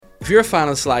you're a fan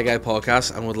of the Sly Guy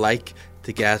podcast and would like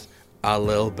to get a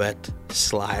little bit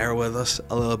slyer with us,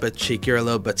 a little bit cheekier, a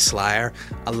little bit slyer,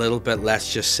 a little bit,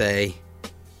 let's just say,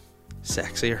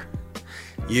 sexier,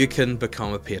 you can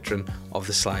become a patron of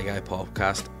the Sly Guy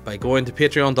podcast by going to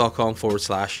patreon.com/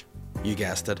 you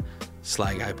guessed it,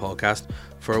 Sly Guy podcast,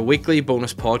 for weekly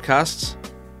bonus podcasts,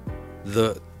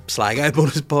 the Sly Guy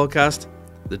bonus podcast,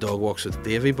 the Dog Walks with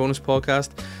Davey bonus podcast,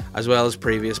 as well as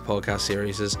previous podcast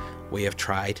series we have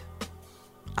tried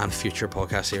and future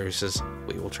podcast series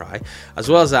we will try. As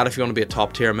well as that, if you want to be a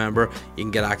top tier member, you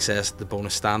can get access to the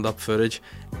bonus stand-up footage,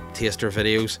 taster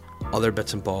videos, other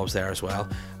bits and bobs there as well.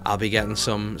 I'll be getting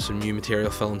some new material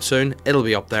filmed soon. It'll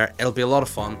be up there. It'll be a lot of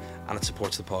fun, and it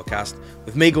supports the podcast.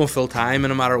 With me going full time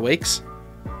in a matter of weeks,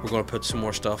 we're going to put some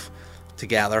more stuff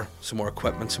together, some more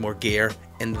equipment, some more gear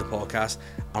into the podcast,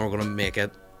 and we're going to make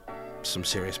it some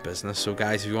serious business. So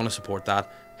guys, if you want to support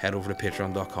that, head over to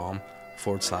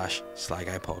patreon.com/Sly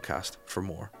Guy podcast for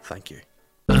more. Thank you.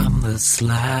 I'm the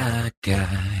Sly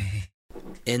Guy.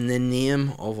 In the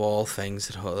name of all things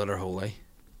that are holy,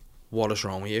 what is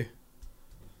wrong with you?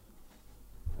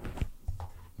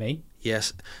 Me?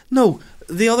 Yes. No,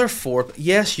 the other four.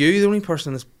 Yes, you. The only person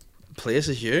in this place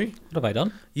is you. What have I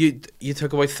done? You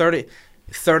took about 30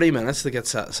 minutes to get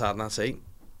sat in that seat.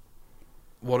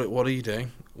 What are you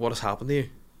doing? What has happened to you?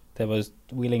 There was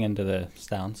wheeling into the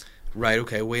stands. Right,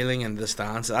 okay, wheeling into the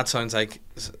stands. That sounds like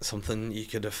something you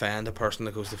could offend a person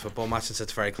that goes to a football match and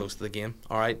sits very close to the game.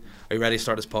 All right, are you ready to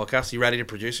start this podcast? Are you ready to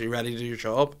produce? Are you ready to do your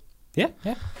job? Yeah.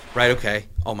 Right, okay.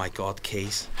 Oh my God,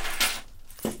 keys.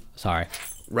 Sorry.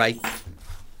 Right.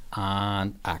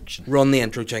 And action. Run the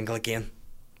intro jingle again.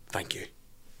 Thank you.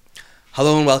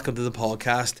 Hello and welcome to the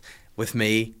podcast with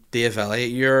me, Dave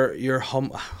Elliott, your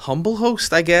humble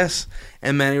host, I guess,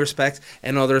 in many respects.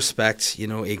 In other respects,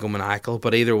 egomaniacal.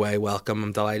 But either way, welcome.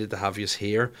 I'm delighted to have you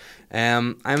here.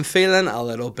 I'm feeling a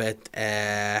little bit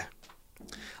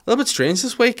strange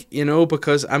this week,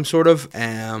 because I'm sort of,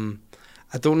 I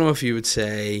don't know if you would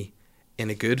say in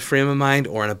a good frame of mind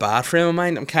or in a bad frame of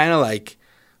mind. I'm kind of like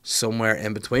somewhere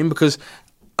in between because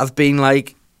I've been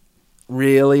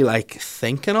really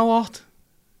thinking a lot.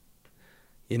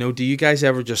 Do you guys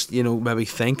ever just, maybe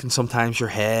think and sometimes your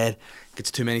head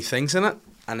gets too many things in it?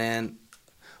 And then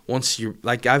once I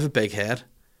have a big head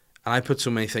and I put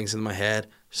so many things in my head,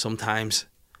 sometimes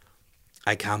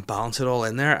I can't balance it all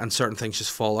in there and certain things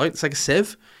just fall out. It's like a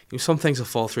sieve. Some things will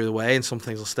fall through the way and some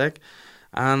things will stick.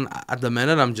 And at the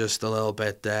minute, I'm just a little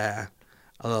bit up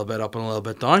and a little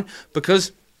bit down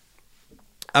because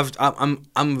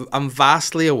I'm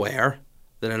vastly aware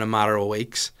that in a matter of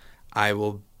weeks, I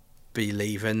will be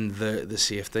leaving the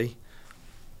safety,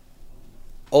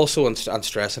 also and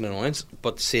stress and annoyance,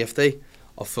 but safety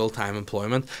of full-time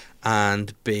employment,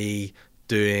 and be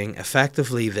doing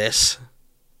effectively this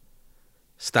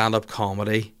stand-up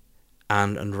comedy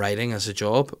and writing as a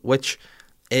job, which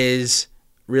is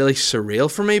really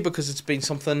surreal for me because it's been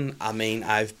something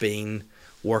I've been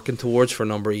working towards for a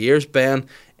number of years. Ben,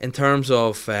 in terms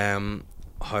of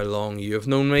how long you have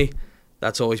known me,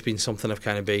 that's always been something I've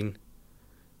kind of been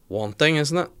wanting,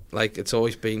 isn't it? It's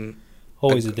always been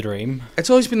the dream. It's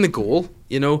always been the goal,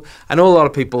 I know a lot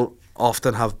of people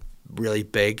often have really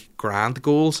big, grand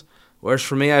goals, whereas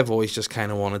for me, I've always just kind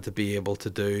of wanted to be able to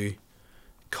do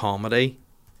comedy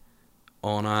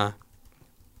on a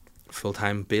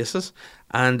full-time basis,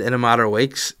 and in a matter of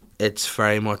weeks, it's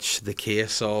very much the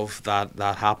case of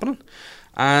that happening,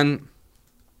 and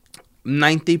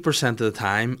 90% of the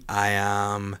time, I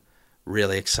am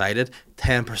really excited.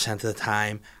 10% of the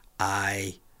time,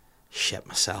 I shit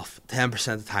myself.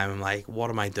 10% of the time, I'm like,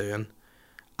 what am I doing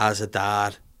as a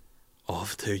dad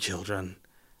of 2 children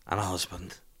and a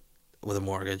husband with a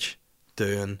mortgage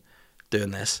doing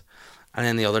this? And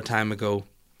then the other time I go,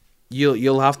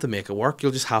 you'll have to make it work.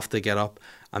 You'll just have to get up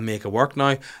and make it work.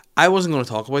 Now, I wasn't going to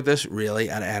talk about this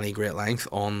really at any great length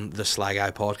on the Sly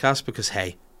Guy podcast because,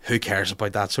 hey, who cares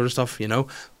about that sort of stuff,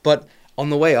 But on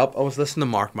the way up, I was listening to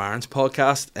Mark Maron's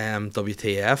podcast,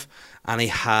 WTF, and he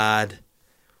had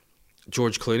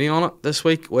George Clooney on it this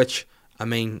week, which,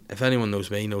 if anyone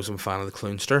knows me, knows I'm a fan of the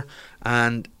Cloonster,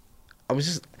 and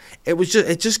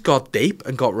it just got deep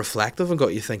and got reflective and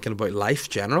got you thinking about life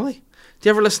generally. Do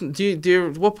you ever listen,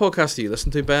 what podcast do you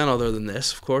listen to, Ben, other than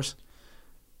this, of course?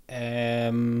 I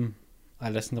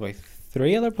listen to about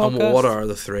 3 other podcasts. And what are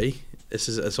the 3?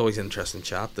 It's always interesting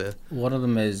chat. One of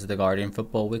them is The Guardian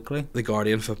Football Weekly. The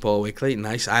Guardian Football Weekly,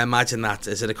 nice. I imagine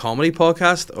is it a comedy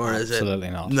podcast or is it? Absolutely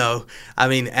not. No,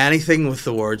 anything with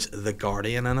the words The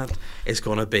Guardian in it is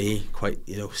going to be quite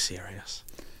serious.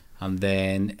 And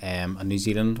then a New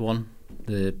Zealand one,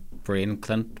 the Brain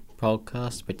Clint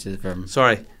podcast, which is from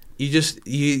Sorry,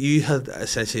 you had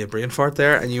essentially a brain fart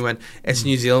there, and you went, it's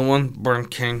New Zealand one, Burn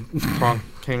King, Burn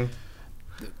King.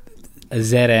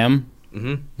 ZM,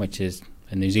 Mm-hmm. which is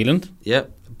in New Zealand.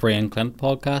 Yep. Brian Clint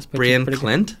podcast. Which is Brain pretty good.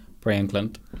 Clint. Brian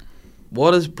Clint.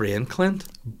 What is Brain Clint?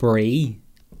 Brie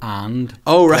and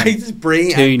Oh right, it's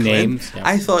Brain Two and Clint. names, yeah.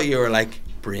 I thought you were like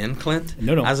Brain Clint.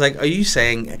 No. I was like, are you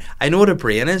saying I know what a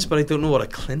brain is, but I don't know what a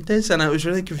Clint is, and it was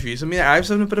really confusing me. I was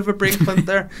having a bit of a brain Clint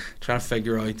there, trying to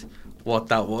figure out what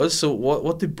that was. So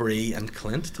what do Brie and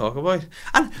Clint talk about?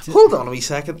 And hold on a wee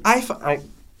second,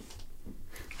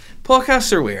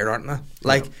 podcasts are weird, aren't they?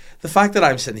 Like the fact that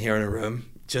I'm sitting here in a room,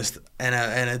 just in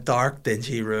a dark,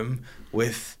 dingy room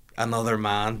with another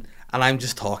man, and I'm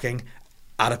just talking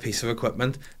at a piece of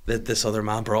equipment that this other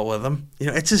man brought with him. You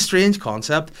know, it's a strange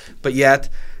concept, but yet,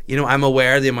 you know, I'm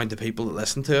aware of the amount of people that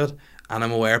listen to it, and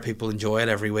I'm aware people enjoy it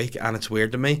every week, and it's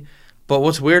weird to me. But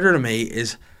what's weirder to me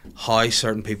is how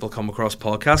certain people come across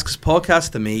podcasts, because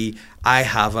podcasts to me, I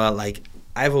have a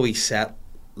wee set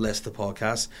list of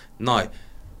podcasts. Now,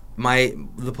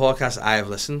 the podcasts I have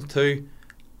listened to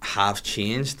have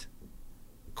changed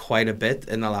quite a bit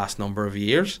in the last number of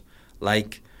years.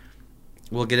 Like,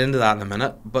 we'll get into that in a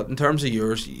minute. But in terms of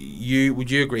yours,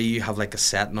 would you agree you have like a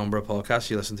set number of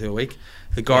podcasts you listen to a week?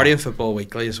 The Guardian Football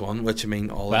Weekly is one, which I mean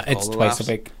it's twice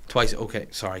a week. Twice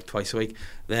a week.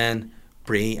 Then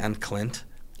Brie and Clint.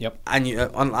 Yep. And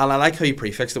I like how you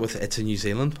prefixed it with it's a New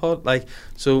Zealand pod. Like,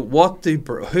 so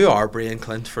who are Brie and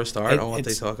Clint for a start, and what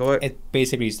they talk about? It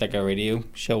basically is like a radio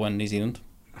show in New Zealand.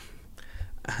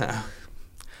 And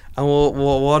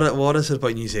what is it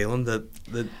about New Zealand that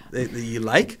you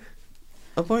like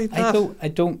about that? I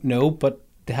don't know, but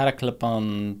they had a clip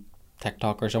on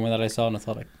TikTok or somewhere that I saw, and I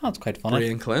thought, like, oh, it's quite funny.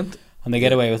 Brie and Clint. And they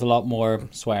get away with a lot more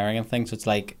swearing and things. So it's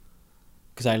like,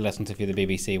 because I listened to a few of the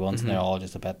BBC ones, and they're all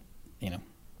just a bit,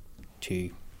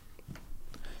 too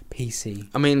PC.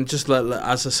 I mean, just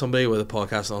as somebody with a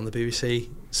podcast on the BBC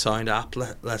sound app,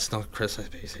 let's not criticise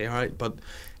BBC, all right? But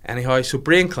anyhow, so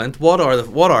Brie and Clint, what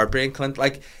are Brie and Clint?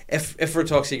 Like, if we're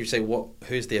talking, you say,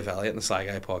 who's Dave Elliott in the Sly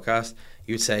Guy podcast?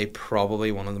 You would say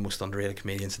probably one of the most underrated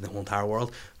comedians in the whole entire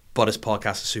world. But his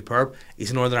podcast is superb.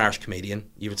 He's a Northern Irish comedian,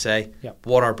 you would say. Yep.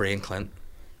 What are Brie and Clint?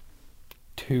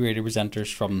 Two radio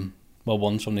presenters from,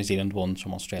 one's from New Zealand, one's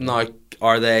from Australia. Now,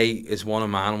 is one a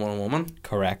man and one a woman?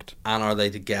 Correct. And are they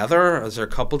together? Is there a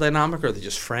couple dynamic? Or are they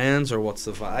just friends? Or what's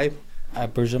the vibe? I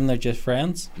presume they're just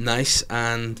friends. Nice.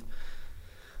 And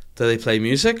do they play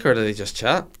music or do they just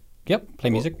chat? Yep, play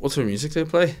music. What sort of music do they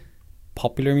play?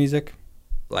 Popular music.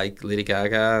 Like Lady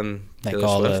Gaga and Like Taylor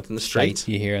all Swift the in the streets? shite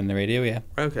you hear on the radio, yeah.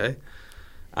 Okay.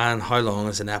 And how long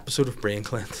is an episode of Brie and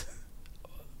Clint?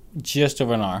 Just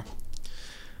over an hour.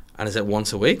 And is it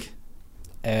once a week?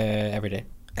 Every day.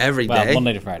 Every Well, day?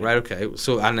 Monday to Friday. Right, okay.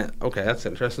 So, okay, that's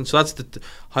interesting. So that's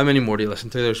how many more do you listen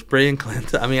to? There's Brie and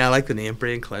Clint. I mean, I like the name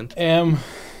Brie and Clint.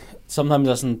 Sometimes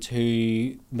listen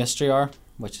to Mystery Hour,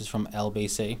 which is from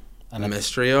LBC. And a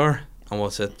mystery hour? And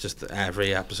what's it? Just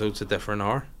every episode's a different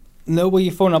hour? No, well,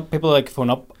 you phone up. People like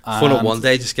phone up. Phone up one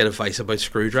day, just get advice about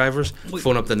screwdrivers.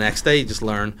 Phone up the next day, just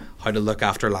learn how to look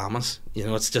after llamas. You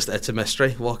know, it's a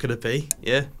mystery. What could it be?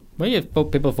 Yeah. Well,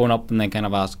 people phone up and they kind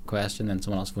of ask a question, then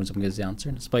someone else phones up and gives the answer.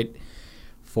 And it's about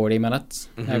 40 minutes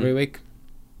every week,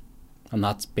 and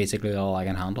that's basically all I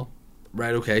can handle.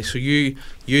 Right. Okay. So you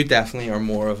definitely are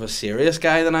more of a serious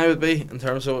guy than I would be in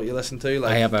terms of what you listen to.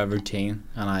 Like, I have a routine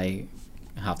and I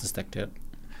have to stick to it.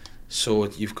 So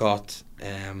you've got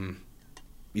no,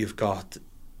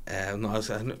 it's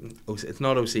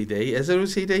not OCD. Is it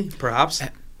OCD? Perhaps.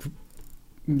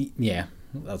 Yeah,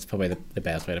 that's probably the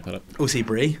best way to put it. OC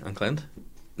Brie and Clint.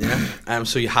 Yeah.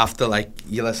 So you have to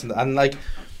you listen to, and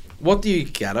what do you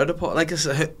get out of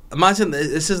imagine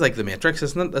this is like the Matrix,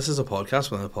 isn't it? This is a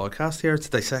podcast within a podcast here. It's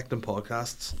dissecting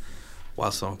podcasts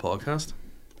whilst on a podcast.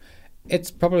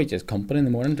 It's probably just company in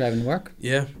the morning driving to work.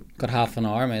 Yeah. Got half an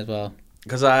hour, may as well.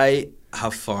 Because I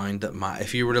have found that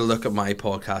if you were to look at my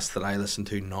podcasts that I listen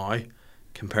to now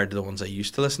compared to the ones I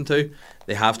used to listen to,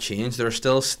 they have changed. They're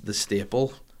still the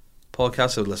staple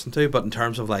podcasts I would listen to, but in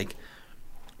terms of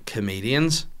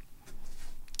comedians,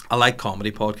 I like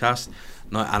comedy podcasts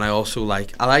now, and I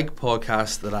like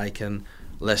podcasts that I can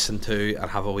listen to and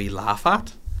have a wee laugh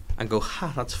at and go,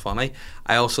 ha, that's funny.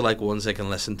 I also like ones I can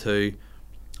listen to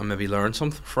and maybe learn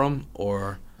something from,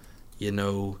 or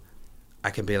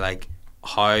I can be like,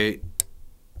 how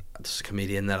this is a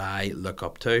comedian that I look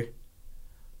up to,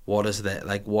 what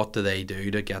do they do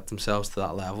to get themselves to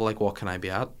that level? What can I be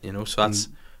at? So that's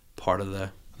part of the...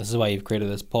 This is why you've created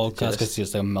this podcast, because it's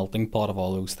just a melting pot of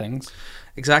all those things.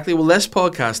 Exactly. Well, this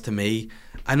podcast to me,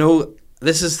 I know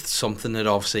this is something that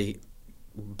obviously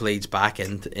bleeds back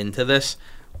into this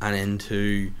and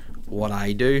into what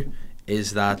I do,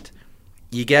 is that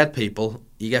you get people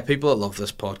that love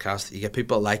this podcast. You get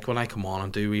people that like when I come on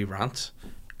and do wee rants,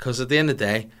 because at the end of the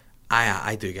day,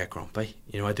 I do get grumpy.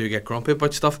 I do get grumpy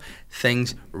about stuff.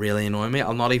 Things really annoy me.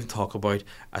 I'll not even talk about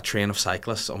a train of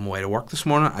cyclists on my way to work this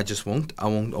morning. I just won't. I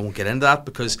won't get into that,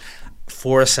 because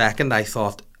for a second I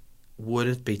thought, would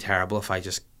it be terrible if I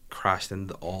just crashed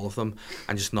into all of them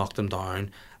and just knocked them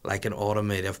down like an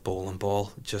automotive bowling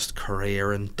ball, just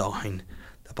careering down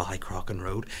the Ballycrockin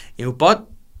Road. But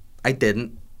I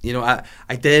didn't.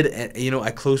 I did.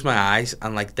 I closed my eyes,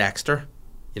 and like Dexter.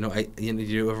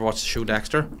 You ever watch the show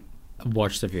Dexter? I've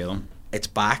watched a few of them. It's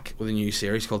back with a new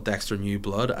series called Dexter New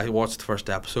Blood. I watched the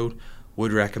first episode.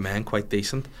 Would recommend. Quite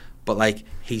decent. But like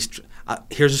here's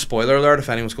a spoiler alert if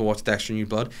anyone's going to watch Dexter New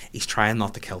Blood. He's trying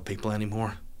not to kill people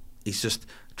anymore. He's just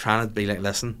trying to be like,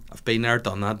 listen, I've been there,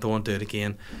 done that, don't want to do it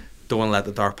again. Don't want to let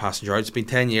the dark passenger out. It's been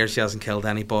 10 years, he hasn't killed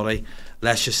anybody.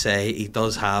 Let's just say he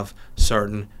does have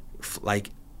certain like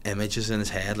images in his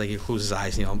head, like he closes his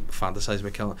eyes and he'll fantasize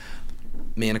about killing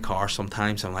me in a car.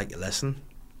 Sometimes I'm like, listen,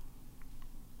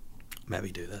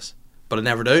 maybe do this, but I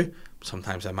never do.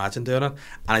 Sometimes I imagine doing it, and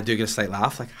I do get a slight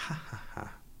laugh, like ha ha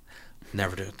ha.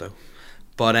 Never do it though.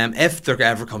 But if there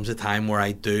ever comes a time where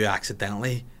I do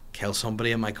accidentally kill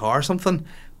somebody in my car or something,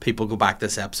 people go back to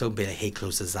this episode and be like, he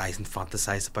closed his eyes and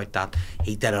fantasized about that,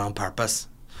 he did it on purpose.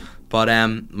 But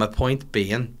my point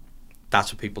being,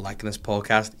 that's what people like in this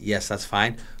podcast. Yes, that's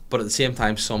fine, but at the same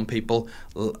time, some people,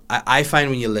 I find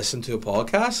when you listen to a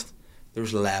podcast,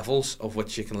 there's levels of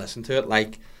which you can listen to it.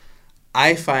 Like,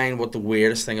 I find what the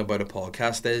weirdest thing about a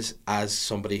podcast is, as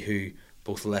somebody who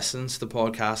both listens to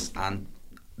podcasts and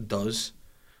does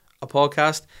a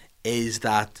podcast, is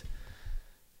that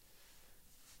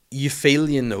you feel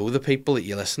you know the people that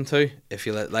you listen to. If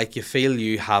you like, you feel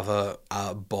you have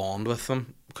a bond with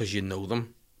them because you know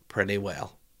them pretty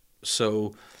well.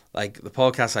 So, like the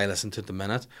podcast I listen to at the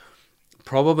minute,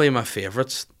 probably my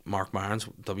favourite's Mark Maron's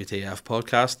WTF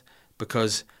podcast,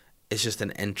 because it's just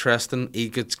an interesting. He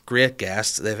gets great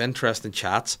guests. They have interesting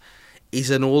chats.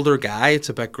 He's an older guy. It's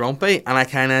a bit grumpy, and I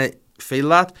kind of feel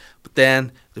that. But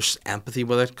then there's empathy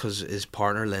with it because his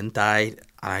partner Lynn died,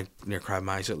 and I near cried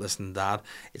my eyes out listening to that.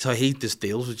 It's how he just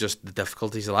deals with just the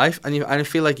difficulties of life, and I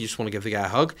feel like you just want to give the guy a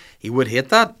hug. He would hate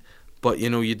that, but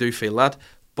you do feel that.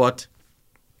 But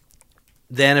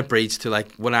then it breeds to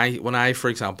like when I for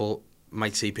example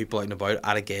might see people out and about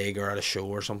at a gig or at a show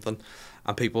or something,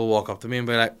 and people walk up to me and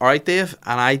be like, all right Dave,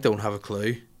 and I don't have a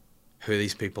clue who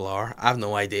these people are. I have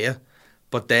no idea,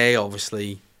 but they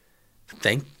obviously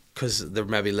think, because they're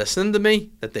maybe listening to me,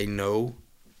 that they know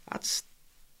that's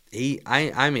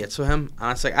I'm mates with him,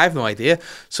 and it's like I have no idea.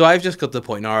 So I've just got to the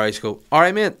point now where I just go, all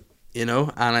right mate, and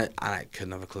I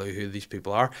couldn't have a clue who these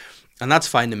people are. And that's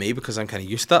fine to me because I'm kind of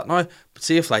used to that now. But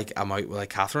see if like I'm out with like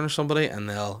Catherine or somebody, and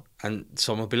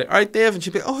someone will be like, all right Dave, and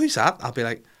she'll be like, oh, who's that? I'll be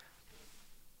like,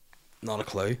 not a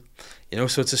clue.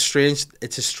 So it's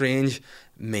a strange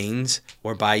means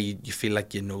whereby you feel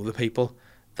like you know the people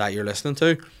that you're listening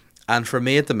to. And for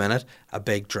me at the minute, a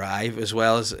big drive as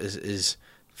well is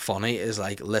funny is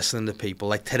like listening to people.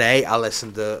 Like today I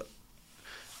listened to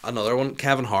another one.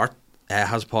 Kevin Hart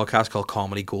has a podcast called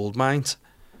Comedy Gold Mines,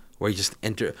 where you just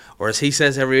or as he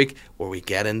says every week, where we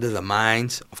get into the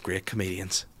minds of great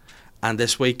comedians. And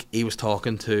this week he was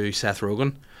talking to Seth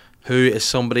Rogen, who is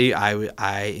somebody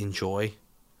I enjoy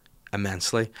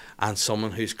immensely, and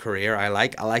someone whose career I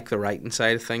like. I like the writing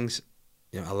side of things.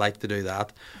 I like to do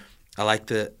that. I like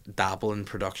to dabble in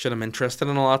production. I'm interested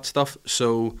in all that stuff.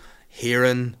 So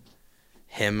hearing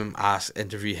him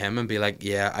interview him and be like,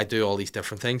 yeah, I do all these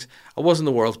different things. I wasn't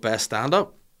the world's best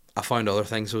stand-up. I found other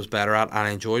things I was better at and I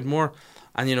enjoyed more.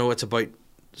 And it's about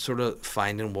sort of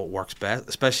finding what works best,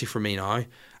 especially for me now.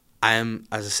 I am,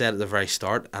 as I said at the very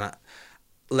start, and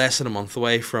less than a month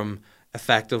away from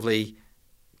effectively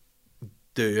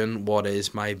doing what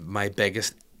is my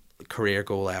biggest career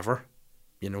goal ever.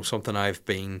 Something I've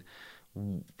been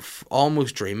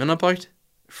almost dreaming about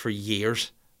for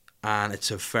years, and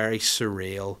it's a very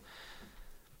surreal,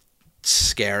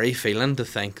 scary feeling to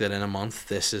think that in a month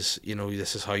this is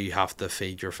how you have to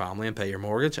feed your family and pay your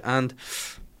mortgage. And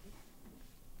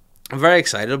I'm very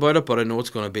excited about it, but I know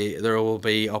there will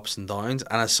be ups and downs.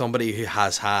 And as somebody who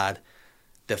has had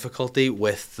difficulty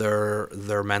with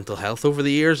their mental health over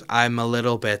the years, I'm a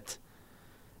little bit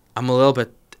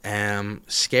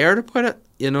scared about it,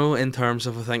 in terms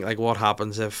of, I think, like, what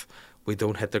happens if we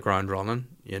don't hit the ground running?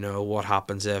 What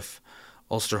happens if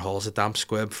Ulster Hall's a damp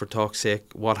squib, for talk's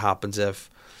sake? What happens if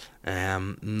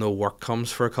No work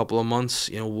comes for a couple of months.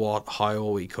 How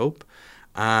will we cope?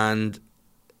 And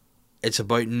it's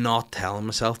about not telling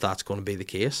myself that's going to be the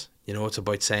case. It's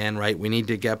about saying, right, we need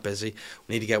to get busy,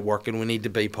 we need to get working, we need to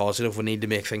be positive, we need to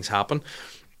make things happen.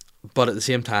 But at the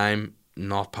same time,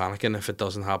 not panicking if it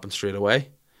doesn't happen straight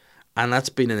away. And that's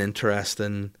been an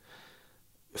interesting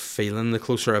feeling. The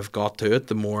closer I've got to it,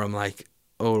 the more I'm like,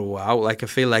 oh wow, like I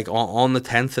feel like on the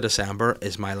 10th of December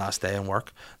is my last day in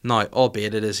work. Now,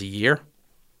 albeit it is a year,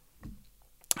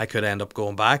 I could end up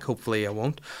going back. Hopefully I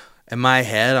won't. In my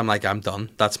head, I'm like, I'm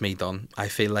done. That's me done. I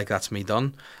feel like that's me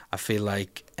done. I feel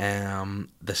like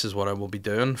this is what I will be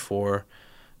doing for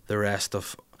the rest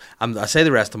of... I say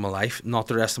the rest of my life, not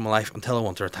the rest of my life, until I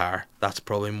want to retire. That's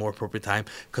probably a more appropriate time.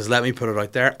 Because let me put it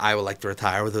out there, I would like to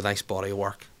retire with a nice body of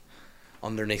work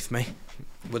underneath me.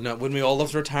 Wouldn't we all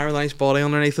love to retire with a nice body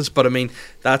underneath us? But I mean,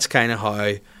 that's kind of how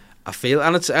I feel.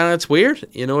 And it's weird.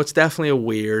 It's definitely a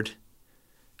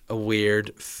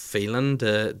weird feeling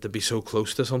to be so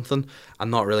close to something and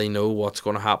not really know what's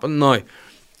going to happen. Now,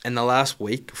 in the last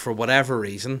week, for whatever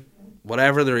reason,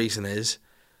 whatever the reason is,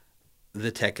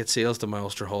 the ticket sales to my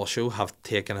Ulster Hall show have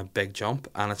taken a big jump,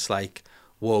 and it's like,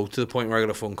 whoa, to the point where I got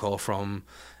a phone call from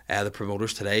the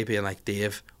promoters today being like,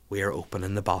 Dave, we are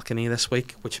opening the balcony this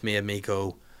week, which made me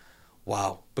go,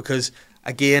 wow. Because,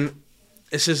 again,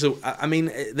 this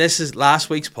is last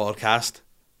week's podcast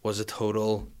was a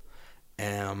total...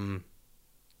 it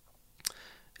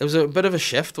was a bit of a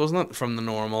shift, wasn't it, from the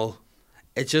normal?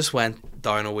 It just went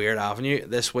down a weird avenue.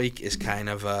 This week is kind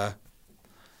of a...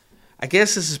 I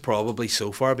guess this is probably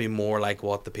so far been more like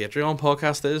what the Patreon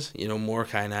podcast is, more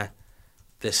kind of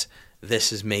this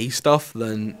is me stuff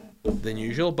than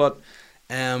usual. But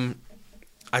I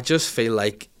just feel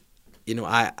like,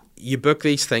 you book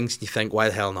these things and you think, why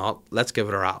the hell not? Let's give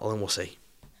it a rattle and we'll see.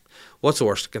 What's the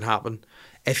worst that can happen?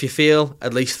 If you fail,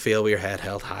 at least fail with your head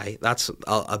held high. That's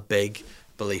a big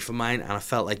belief of mine. And I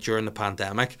felt like during the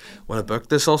pandemic, when I booked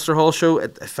this Ulster Hall show,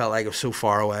 it felt like it was so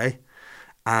far away.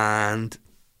 And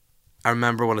I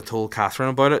remember when I told Catherine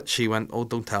about it, she went, oh,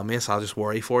 don't tell me this, I'll just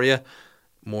worry for you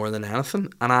more than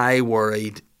anything. And I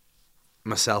worried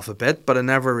myself a bit, but I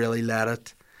never really let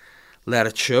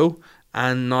it show.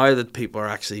 And now that people are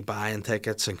actually buying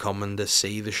tickets and coming to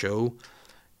see the show,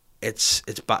 it's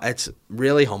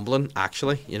really humbling,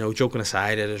 actually. Joking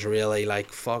aside, it is really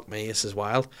like, fuck me, this is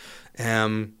wild.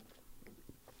 And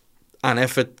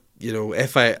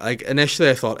if I, like, initially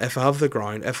I thought, if I have the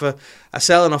ground, if I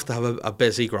sell enough to have a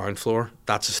busy ground floor,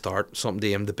 that's a start, something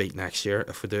to aim to beat next year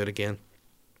if we do it again.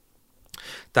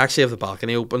 To actually have the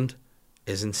balcony opened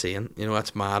is insane.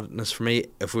 That's madness for me.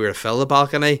 If we were to fill the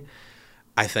balcony,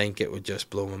 I think it would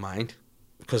just blow my mind.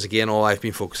 Because again, all I've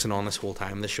been focusing on this whole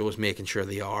time, the show, is making sure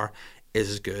the hour is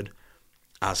as good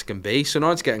as it can be. So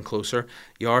now it's getting closer.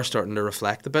 You are starting to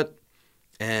reflect a bit.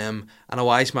 And a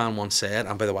wise man once said,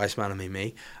 and by the wise man I mean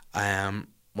me, when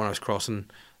I was crossing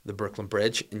the Brooklyn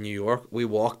Bridge in New York, we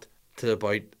walked to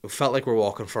it felt like we were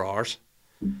walking for hours.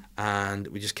 And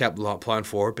we just kept plowing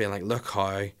forward, being like, look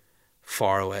how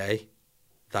far away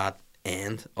that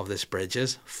end of this bridge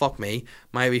is. Fuck me,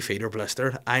 my wee feet are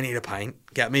blistered. I need a pint.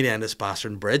 Get me to end this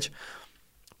bastard bridge.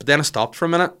 But then I stopped for a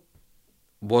minute.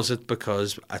 Was it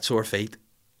because I had sore feet?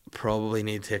 Probably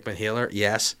need to take my inhaler.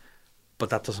 Yes, but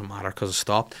that doesn't matter because I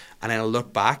stopped. And then I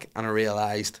looked back and I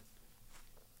realised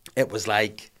it was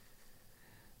like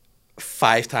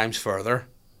 5 times further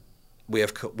we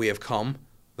have come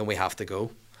than we have to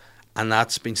go. And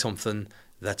that's been something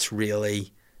that's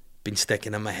really been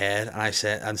sticking in my head. And I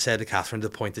said to Catherine, to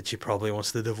the point that she probably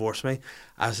wants to divorce me,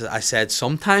 I said,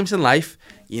 sometimes in life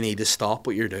you need to stop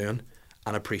what you're doing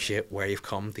and appreciate where you've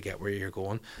come to get where you're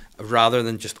going, rather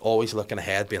than just always looking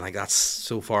ahead, being like, that's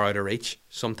so far out of reach.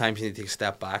 Sometimes you need to take a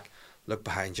step back, look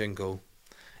behind you and go,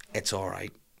 it's all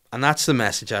right. And that's the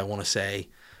message I want to say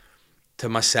to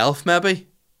myself, maybe,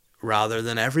 rather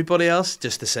than everybody else,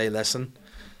 just to say, listen,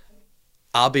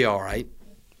 I'll be all right.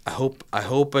 I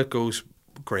hope it goes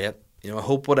great. I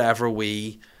hope whatever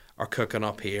we are cooking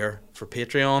up here for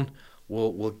Patreon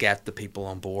will get the people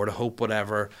on board. I hope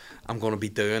whatever I'm going to be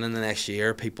doing in the next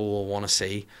year, people will want to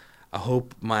see. I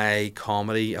hope my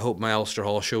comedy, I hope my Ulster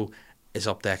Hall show is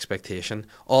up to expectation.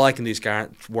 All I can do is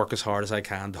work as hard as I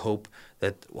can to hope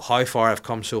that how far I've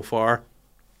come so far,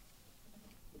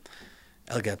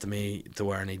 it'll get to me to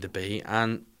where I need to be.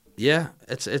 And yeah,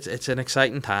 it's an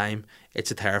exciting time.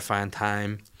 It's a terrifying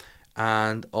time.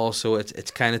 And also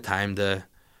it's kind of time to,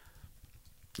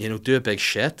 do a big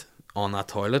shit on that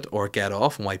toilet or get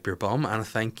off and wipe your bum. And I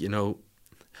think, all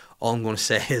I'm going to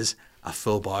say is a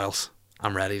full boils.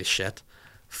 I'm ready to shit.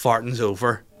 Farting's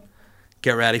over.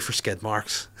 Get ready for skid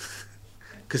marks.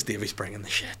 because Davey's bringing the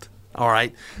shit. All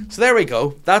right. So there we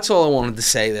go. That's all I wanted to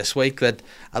say this week. That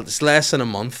it's less than a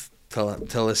month till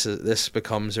this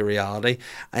becomes a reality,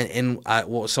 and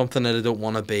in something that I don't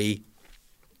want to be.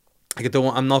 Like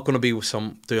I'm not going to be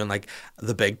doing like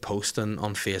the big posting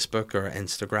on Facebook or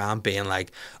Instagram, being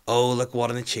like, "Oh, look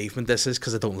what an achievement this is,"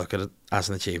 because I don't look at it as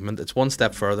an achievement. It's one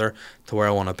step further to where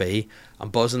I want to be. I'm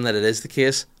buzzing that it is the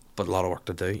case, but a lot of work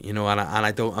to do, you know. And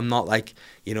I'm not like,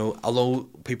 you know, although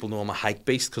people know I'm a hype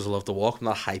beast because I love to walk. I'm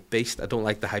not a hype beast. I don't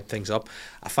like to hype things up.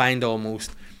 I find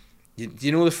almost,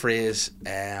 you know the phrase,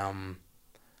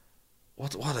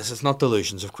 what is it? It's not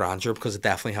delusions of grandeur, because I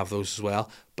definitely have those as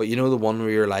well. But you know the one where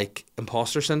you're like,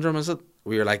 imposter syndrome, is it?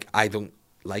 Where you're like, I don't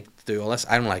like to do all this.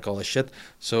 I don't like all this shit.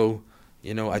 So,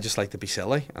 you know, I just like to be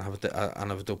silly and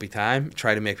have a dopey time.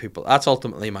 Try to make people. That's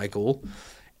ultimately my goal.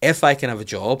 If I can have a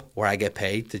job where I get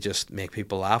paid to just make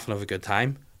people laugh and have a good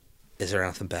time, is there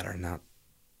anything better than that?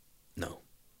 No.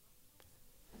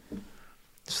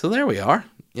 So there we are.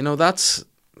 You know, that's,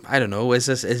 I don't know. Is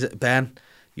it Ben?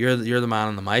 You're the man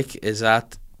on the mic. Is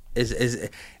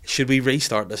should we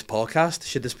restart this podcast?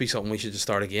 Should this be something we should just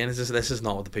start again? This is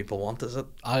not what the people want, is it?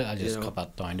 I just cut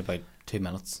that down to about 2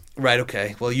 minutes. Right,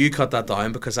 okay. Well, you cut that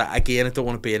down, because I don't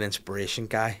want to be an inspiration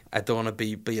guy. I don't want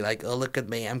to be like, oh, look at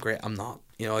me, I'm great. I'm not.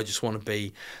 You know, I just want to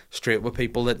be straight with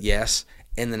people that, yes,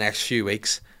 in the next few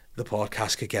weeks, the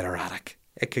podcast could get erratic.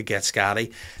 It could get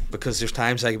scatty, because there's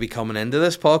times I could be coming into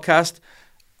this podcast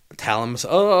telling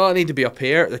myself, oh, I need to be up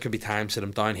here. There could be times that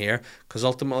I'm down here, because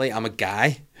ultimately I'm a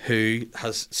guy who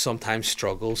has sometimes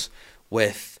struggles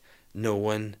with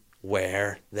knowing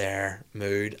where their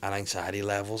mood and anxiety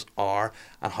levels are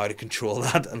and how to control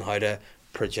that and how to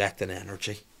project an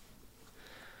energy.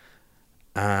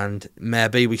 And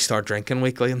maybe we start drinking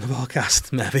weekly in the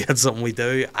podcast. Maybe that's something we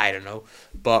do. I don't know.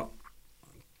 But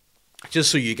just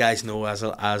so you guys know,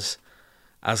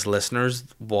 as listeners,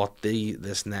 what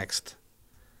this next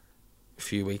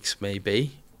few weeks may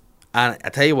be. And I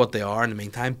tell you what they are in the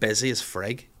meantime: busy as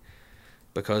frig,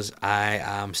 because I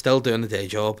am still doing the day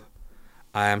job.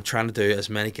 I am trying to do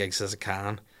as many gigs as I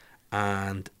can,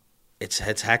 and it's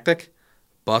hectic,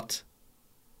 but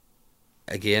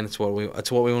again, it's what we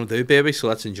want to do, baby. So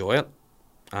let's enjoy it.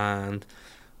 And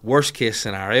worst case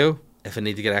scenario, if I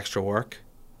need to get extra work,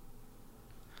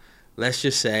 let's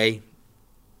just say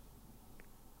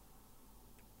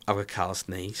I've got calloused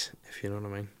knees, if you know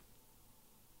what I mean.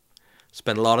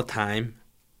 Spend a lot of time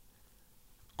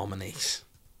on my knees.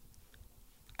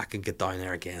 I can get down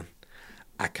there again.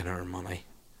 I can earn money.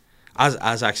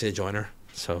 As actually a joiner,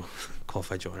 so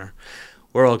qualified joiner.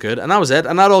 We're all good, and that was it.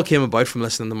 And that all came about from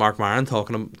listening to Mark Maron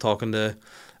talking to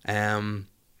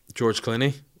George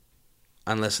Clooney,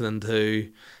 and listening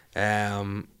to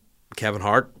Kevin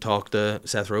Hart talk to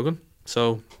Seth Rogen.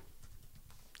 So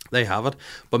there you have it.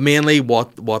 But mainly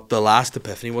what the last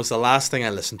epiphany was, the last thing I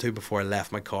listened to before I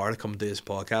left my car to come do this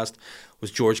podcast, was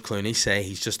George Clooney say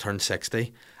he's just turned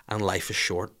 60 and life is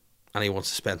short and he wants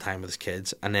to spend time with his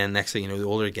kids. And then next thing you know, the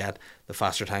older you get, the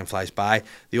faster time flies by.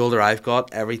 The older I've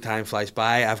got, every time flies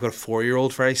by. I've got a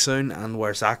 4-year-old very soon, and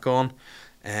where's that gone?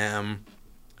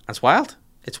 It's wild.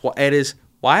 It is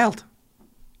wild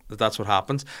that's what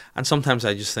happens. And sometimes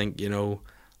I just think, you know,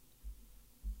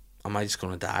 am I just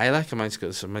going to die? Like, am I just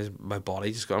going to, my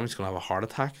body just going, I'm just going to have a heart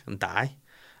attack and die?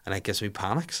 And it gives me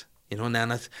panics, you know, and then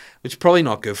which is probably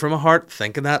not good for my heart,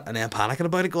 thinking that, and then panicking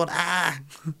about it, going,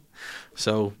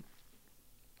 So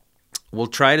we'll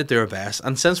try to do our best.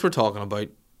 And since we're talking about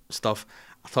stuff,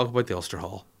 I'll talk about the Ulster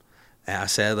Hall. I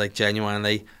said, like,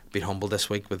 genuinely been humbled this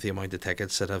week with the amount of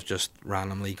tickets that have just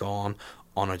randomly gone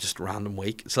on a just random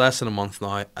week. It's less than a month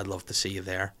now. I'd love to see you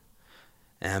there.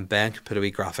 And Ben could put a wee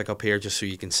graphic up here just so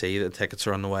you can see that tickets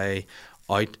are on the way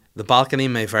out. The balcony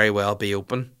may very well be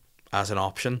open as an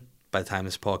option by the time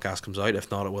this podcast comes out. If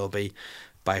not, it will be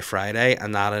by Friday.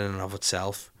 And that in and of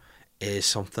itself is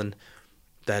something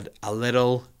that a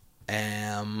little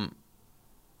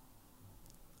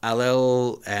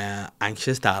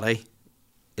anxious daddy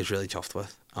is really chuffed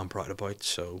with. I'm proud about.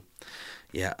 So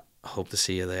yeah, hope to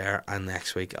see you there. And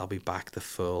next week I'll be back to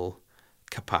full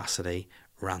capacity,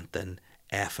 ranting,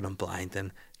 effing and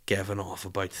blinding, giving off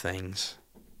about things,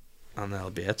 and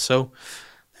that'll be it. So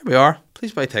there we are.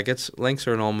 Please buy tickets. Links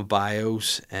are in all my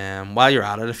bios. While you're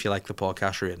at it, if you like the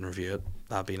podcast, rate and review it.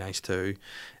 That'd be nice too.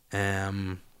 Let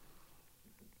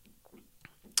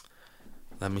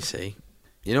me see.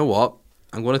 You know what?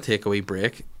 I'm going to take a wee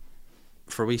break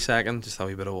for a wee second, just have a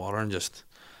wee bit of water and just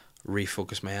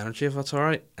refocus my energy, if that's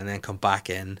alright, and then come back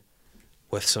in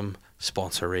with some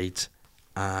sponsor reads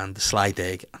and the sly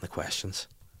dig and the questions.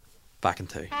 Back in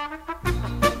 2.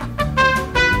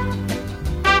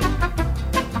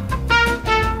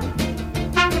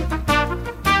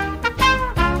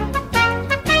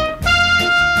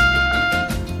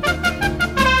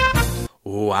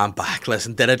 I'm back.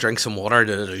 Listen, did I drink some water?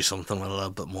 Did I do something with a little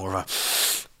bit more of a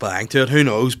bang to it? Who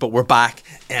knows? But we're back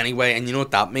anyway, and you know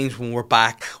what that means when we're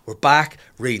back? We're back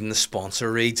reading the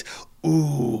sponsor reads.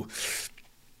 Ooh.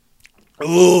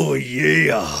 Oh,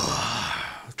 yeah.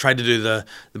 Tried to do the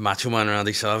Macho Man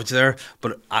Randy Savage there,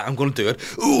 but I'm going to do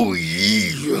it. Oh,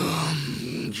 yeah.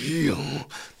 Yeah.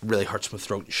 Really hurts my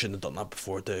throat. You shouldn't have done that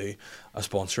before I do a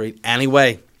sponsor read.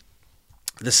 Anyway,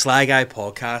 the Sly Guy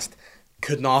podcast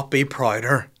could not be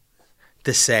prouder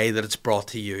to say that it's brought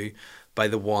to you by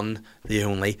the one, the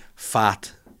only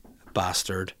Fat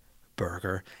Bastard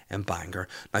Burger in Bangor.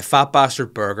 Now, Fat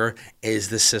Bastard Burger is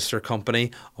the sister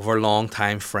company of our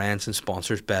long-time friends and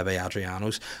sponsors, Bebe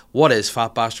Adriano's. What is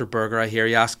Fat Bastard Burger, I hear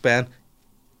you ask, Ben?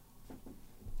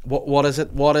 What is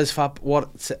it? What is Fat... What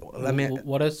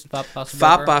is Fat Bastard Burger?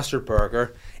 Fat Bastard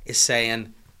Burger is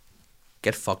saying,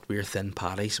 get fucked with your thin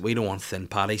patties. We don't want thin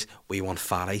patties. We want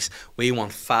fatties. We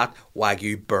want fat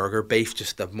Wagyu burger beef,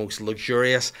 just the most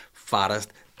luxurious,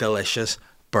 fattest, delicious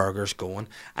burgers going.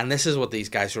 And this is what these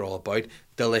guys are all about.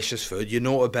 Delicious food. You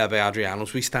know what, Bebe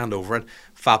Adriano's, we stand over it.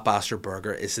 Fat Bastard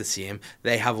Burger is the same.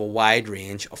 They have a wide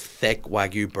range of thick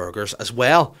Wagyu burgers, as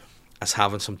well as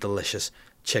having some delicious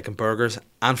chicken burgers.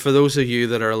 And for those of you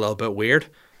that are a little bit weird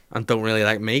and don't really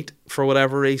like meat for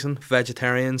whatever reason,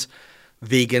 vegetarians,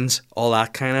 vegans, all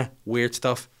that kind of weird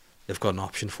stuff, they've got an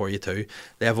option for you too.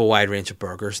 They have a wide range of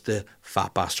burgers. The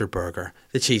Fat Bastard Burger,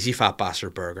 the Cheesy Fat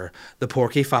Bastard Burger, the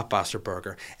Porky Fat Bastard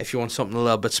Burger. If you want something a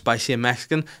little bit spicy and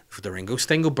Mexican, the Ringo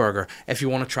Stingo Burger. If you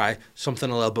want to try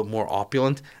something a little bit more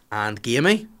opulent and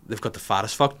gamey, they've got the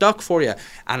Fattest Fuck Duck for you.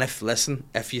 And if you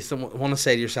want to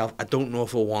say to yourself, I don't know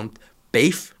if I want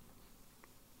beef,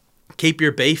 keep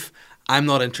your beef. I'm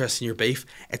not interested in your beef.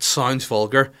 It sounds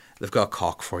vulgar. They've got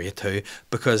cock for you too,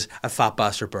 because a Fat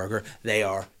Bastard Burger, they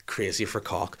are crazy for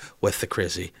cock with the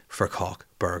Crazy for Cock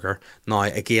Burger. Now,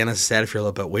 again, as I said, if you're a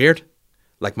little bit weird,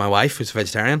 like my wife, who's a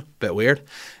vegetarian, bit weird,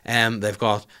 they've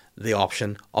got the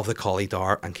option of the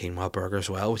cauliflower and quinoa burger as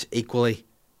well, which is equally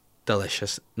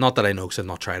delicious. Not that I know, because I've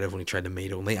not tried it. I've only tried the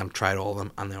meat only. I've tried all of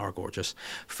them, and they are gorgeous.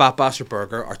 Fat Bastard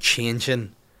Burger are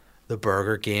changing the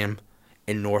burger game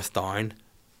in North Down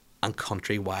and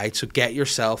countrywide. So get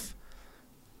yourself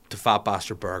to Fat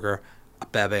Bastard Burger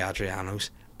at Bebe Adriano's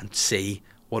and see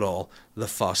what all the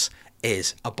fuss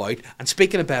is about. And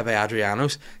speaking of Bebe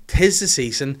Adriano's, 'tis the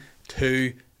season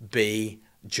to be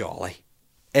jolly.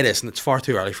 It isn't. It's far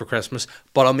too early for Christmas,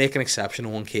 but I'll make an exception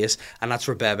in one case, and that's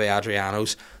for Bebe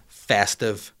Adriano's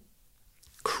festive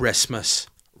Christmas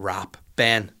wrap.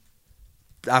 Ben,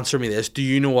 answer me this. Do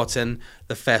you know what's in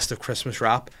the festive Christmas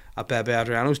wrap at Bebe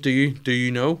Adriano's? Do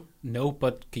you know? No,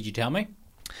 but could you tell me?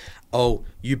 Oh,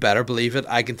 you better believe it.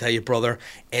 I can tell you, brother,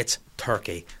 it's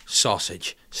turkey,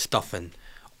 sausage, stuffing,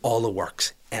 all the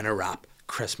works in a wrap.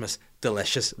 Christmas,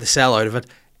 delicious. They sell out of it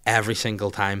every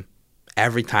single time.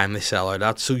 Every time they sell out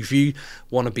that. So if you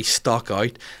want to be stuck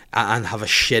out and have a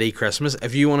shitty Christmas,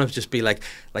 if you want to just be like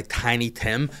Tiny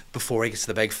Tim before he gets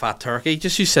the big fat turkey,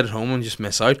 just you sit at home and just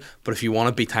miss out. But if you want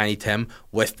to be Tiny Tim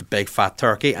with the big fat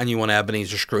turkey and you want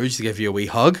Ebenezer Scrooge to give you a wee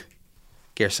hug,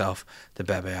 get yourself to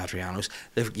Bebe Adriano's.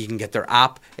 You can get their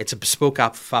app. It's a bespoke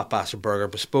app for Fat Bastard Burger,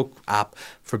 bespoke app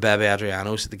for Bebe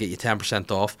Adriano's to get you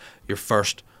 10% off your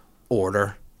first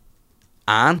order.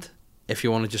 And if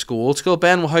you want to just go old school,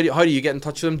 Ben, well, how do you get in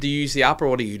touch with them? Do you use the app, or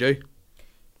what do you do?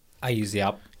 I use the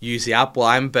app. You use the app? Well,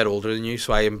 I'm a bit older than you,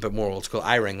 so I'm a bit more old school.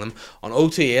 I ring them on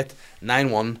 028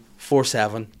 91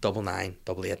 47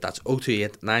 9988. That's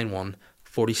 028 91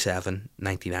 47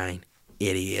 99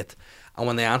 88. And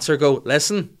when they answer, go,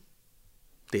 listen,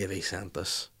 Davey sent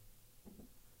us.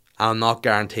 I'm not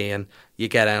guaranteeing you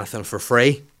get anything for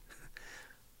free,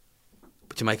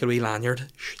 but you might get a wee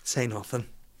lanyard. Say nothing.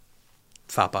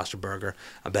 Fat Bastard Burger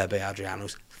and Bebe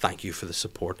Adriano's, thank you for the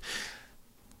support.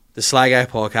 The Sly Guy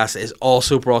podcast is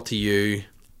also brought to you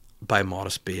by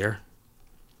Modest Beer.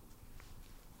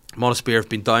 Modest Beer have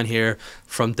been down here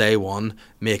from day one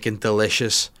making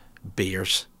delicious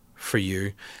beers for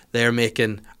you. They're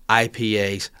making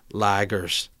IPAs,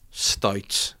 lagers,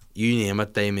 stouts, you name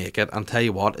it, they make it. And tell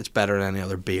you what, it's better than any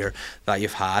other beer that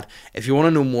you've had. If you want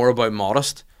to know more about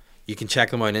Modest, you can check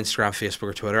them out on Instagram, Facebook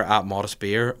or Twitter at Modest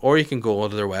Beer, or you can go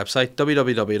onto their website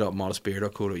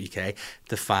www.modestbeer.co.uk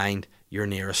to find your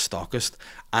nearest stockist.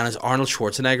 And as Arnold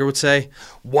Schwarzenegger would say,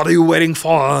 what are you waiting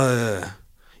for?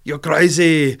 You're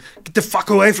crazy. Get the fuck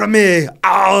away from me.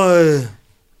 Ow.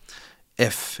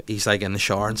 If he's like in the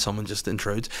shower and someone just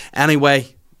intrudes.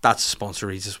 Anyway, that's the sponsor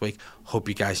reads this week. Hope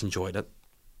you guys enjoyed it.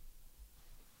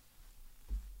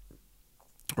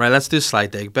 Right, let's do a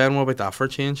slide dig. Ben, what about that for a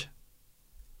change?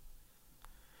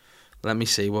 Let me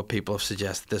see what people have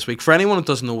suggested this week. For anyone who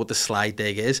doesn't know what the Sly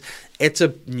Dig is, it's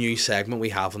a new segment we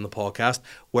have on the podcast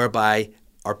whereby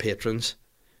our patrons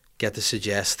get to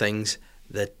suggest things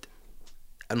that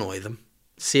annoy them.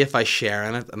 See if I share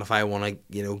in it and if I want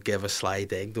to, give a sly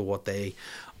dig to what they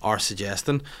are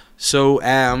suggesting. So,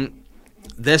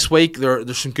 this week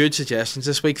there's some good suggestions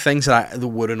this week. Things that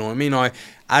would annoy me. Now,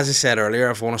 as I said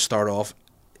earlier, if I want to start off,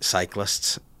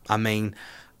 cyclists. I mean,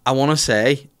 I want to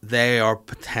say they are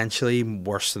potentially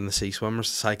worse than the sea swimmers,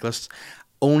 the cyclists,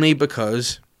 only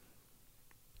because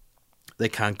they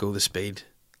can't go the speed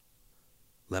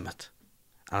limit.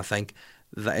 And I think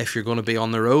that if you're going to be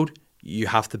on the road, you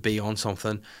have to be on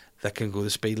something that can go the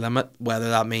speed limit.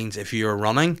 Whether that means if you're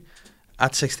running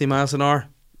at 60 miles an hour,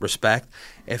 respect.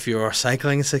 If you're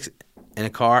cycling in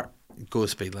a car, go the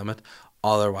speed limit.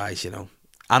 Otherwise,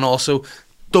 And also,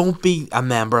 don't be a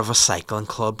member of a cycling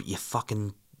club, you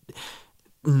fucking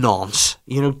nonce.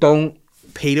 Don't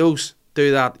pedos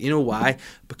do that. You know why?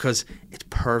 Because it's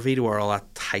pervy to wear all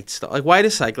that tight stuff. Like, why do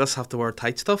cyclists have to wear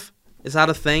tight stuff? Is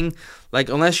that a thing? Like,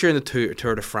 unless you're in the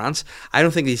Tour de France, I don't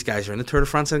think these guys are in the Tour de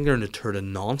France. I think they're in the Tour de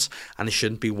Nantes, and they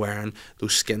shouldn't be wearing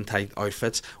those skin-tight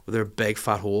outfits with their big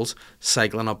fat holes,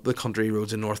 cycling up the country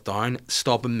roads in North Down,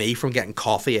 stopping me from getting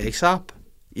coffee ASAP.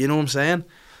 You know what I'm saying?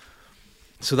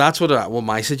 So that's what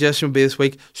my suggestion would be this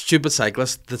week. Stupid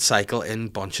cyclists that cycle in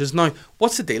bunches. Now,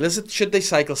 what's the deal? Should they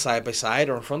cycle side by side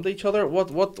or in front of each other?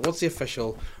 What's the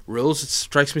official rules? It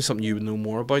strikes me something you would know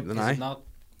more about than I. Is it not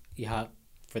you have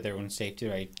for their own safety,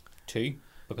 right? Too,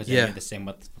 because they need the same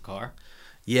width of a car.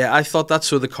 Yeah, I thought that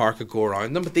so the car could go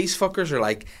around them, but these fuckers are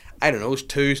like, I don't know, it's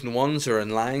twos and ones or in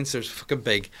lines. There's a fucking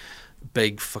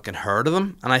big fucking herd of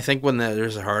them, and I think when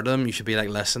there's a herd of them, you should be like,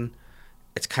 listen.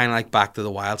 It's kind of like Back to the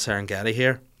Wild Serengeti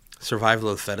here. Survival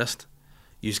of the fittest.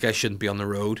 You guys shouldn't be on the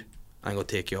road. I'm going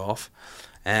to take you off.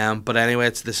 But anyway,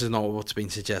 this is not what's been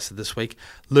suggested this week.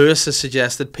 Lewis has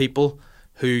suggested people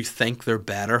who think they're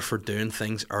better for doing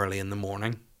things early in the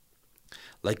morning.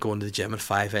 Like going to the gym at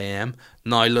 5 a.m.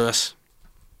 Now, Lewis,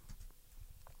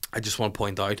 I just want to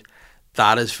point out,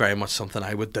 that is very much something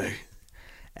I would do.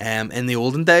 In the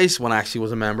olden days, when I actually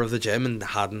was a member of the gym and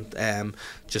hadn't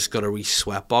just got a wee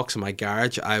sweatbox in my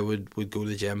garage, I would go to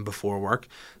the gym before work,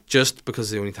 just because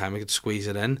it's the only time I could squeeze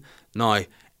it in. Now,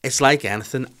 it's like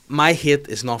anything. My hate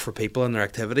is not for people and their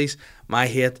activities. My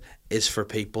hate is for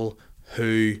people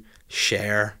who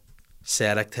share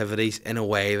said activities in a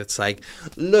way that's like,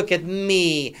 look at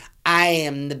me, I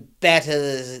am the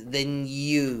better than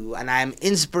you and I'm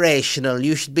inspirational,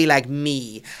 you should be like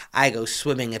me. I go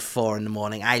swimming at 4 in the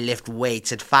morning, I lift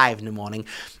weights at 5 in the morning,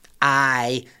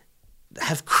 I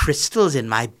have crystals in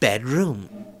my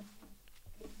bedroom.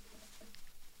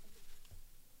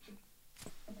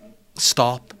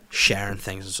 Stop sharing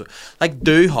things. Like,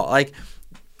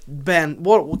 Ben,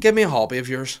 give me a hobby of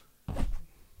yours.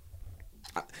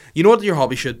 You know what your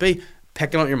hobby should be?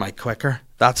 Picking up your mic quicker.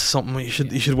 That's something you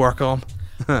should work on.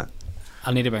 I'll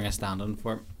need to bring a stand in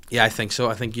for it. Yeah, I think so.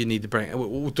 I think you need to bring.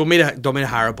 Don't mean to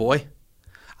hire a boy.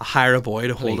 I'll hire a boy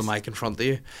to hold a mic in front of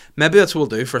you. Maybe that's what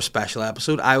we'll do for a special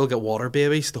episode. I will get water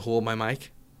babies to hold my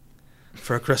mic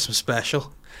for a Christmas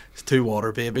special. It's 2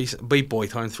 water babies. Be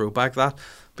Boytown throwback that.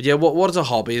 But yeah, what is a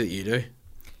hobby that you do?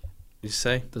 You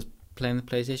say? Does playing the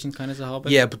PlayStation count as a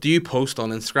hobby? Yeah, but do you post on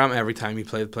Instagram every time you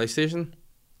play the PlayStation?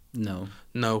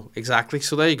 No, exactly.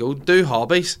 So there you go. Do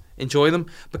hobbies, enjoy them,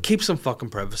 but keep some fucking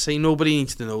privacy. Nobody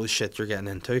needs to know the shit you're getting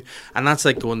into. And that's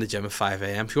like going to the gym at 5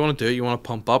 a.m. If you want to do it, you want to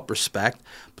pump up, respect,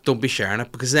 but don't be sharing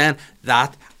it, because then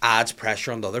that adds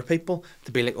pressure on other people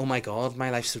to be like, oh my god, my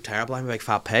life's so terrible, I'm a big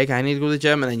fat pig, I need to go to the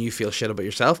gym, and then you feel shit about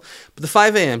yourself. But the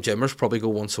 5 a.m. gymmers probably go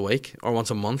once a week or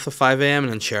once a month at 5 a.m.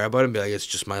 and then share about it and be like, it's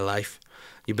just my life.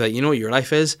 You'd be like, you know what your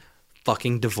life is?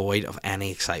 Fucking devoid of any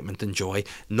excitement and joy.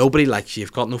 Nobody likes you.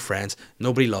 You've got no friends.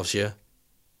 Nobody loves you.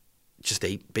 Just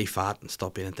eat, be fat, and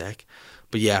stop being a dick.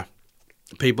 But yeah,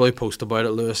 people who post about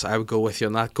it, Lewis, I would go with you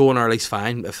on that. Going early's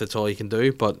fine if that's all you can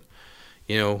do, but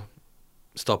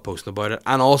stop posting about it.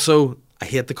 And also, I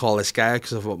hate to call this guy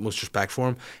because I've utmost respect for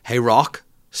him. Hey, Rock,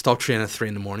 stop training at 3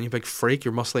 in the morning. You big freak.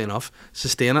 You're muscly enough.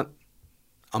 Sustain it.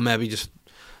 I'll maybe just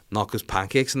knock his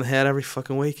pancakes in the head every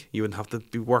fucking week. You wouldn't have to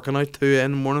be working out 2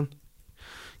 in the morning.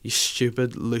 You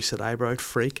stupid, lucid eyebrowed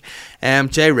freak.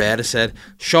 Jay Red has said,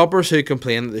 shoppers who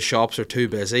complain that the shops are too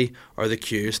busy or the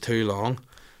queues too long.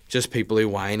 Just people who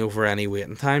whine over any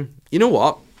waiting time. You know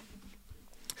what?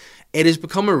 It has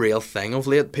become a real thing of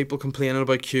late. People complaining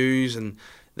about queues and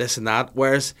this and that.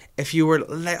 Whereas if you were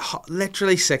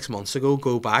literally 6 months ago,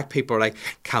 go back, people are like,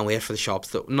 can't wait for the shops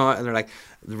to now. And they're like,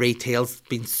 retail's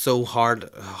been so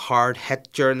hard hit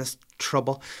during this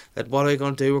trouble. That what are we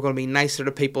going to do? We're going to be nicer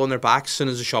to people on their backs as soon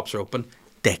as the shops are open.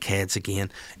 Dickheads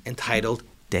again. Entitled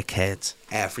dickheads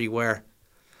everywhere.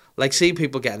 Like, see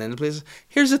people getting into places.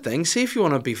 Here's the thing. See if you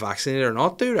want to be vaccinated or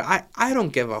not, dude. I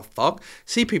don't give a fuck.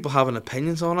 See people having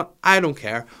opinions on it. I don't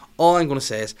care. All I'm going to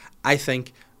say is, I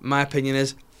think, my opinion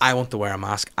is, I want to wear a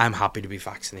mask. I'm happy to be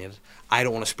vaccinated. I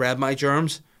don't want to spread my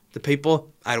germs to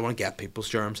people. I don't want to get people's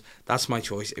germs. That's my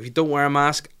choice. If you don't wear a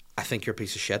mask, I think you're a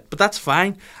piece of shit. But that's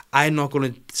fine. I'm not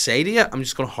going to say to you. I'm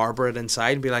just going to harbour it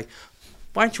inside and be like,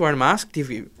 why aren't you wearing a mask?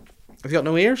 Have you got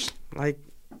no ears? Like,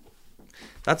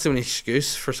 that's the only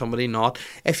excuse for somebody not.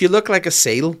 If you look like a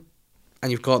seal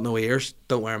and you've got no ears,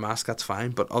 don't wear a mask, that's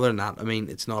fine. But other than that, I mean,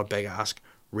 it's not a big ask,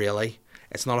 really.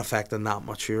 It's not affecting that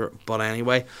much here. But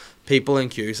anyway, people in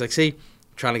queues, like, see,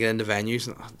 trying to get into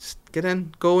venues, just get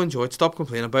in, go enjoy it, stop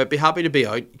complaining about it, be happy to be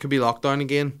out. You could be locked down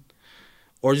again.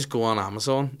 Or just go on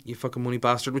Amazon, you fucking money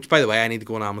bastard. Which, by the way, I need to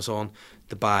go on Amazon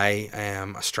to buy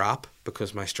a strap,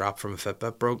 because my strap from a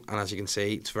Fitbit broke. And as you can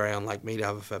see, it's very unlike me to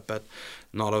have a Fitbit,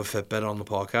 not have a Fitbit on the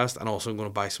podcast. And also I'm going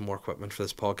to buy some more equipment for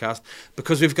this podcast,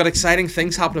 because we've got exciting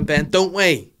things happening, Ben, don't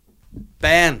we?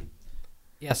 Ben?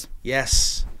 Yes.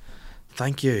 Yes.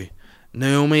 Thank you.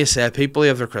 Naomi has said people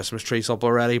have their Christmas trees up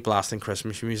already, blasting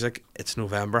Christmas music. It's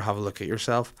November, have a look at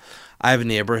yourself. I have a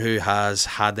neighbour who has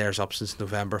had theirs up since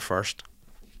November 1st.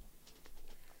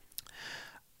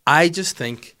 I just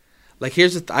think, like,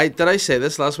 here's did I say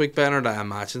this last week, Ben, or did I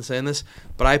imagine saying this?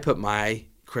 But I put my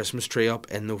Christmas tree up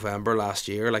in November last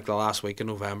year, like the last week of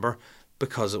November,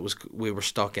 because we were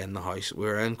stuck in the house. We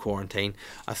were in quarantine.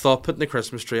 I thought putting the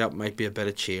Christmas tree up might be a bit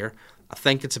of cheer. I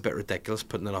think it's a bit ridiculous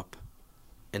putting it up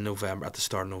in November, at the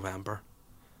start of November.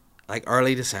 Like,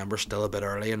 early December, still a bit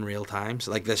early in real times.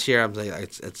 Like, this year, I'm like,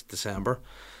 it's December.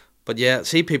 But yeah,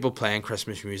 see people playing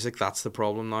Christmas music, that's the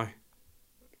problem now.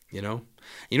 You know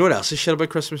what else is shit about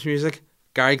Christmas music?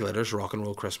 Gary Glitter's Rock and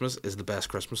Roll Christmas is the best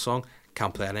Christmas song.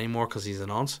 Can't play it anymore because he's a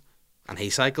nonce and he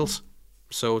cycles,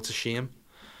 so it's a shame.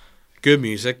 Good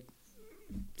music,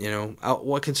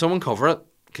 what can someone cover it?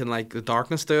 Can, like, The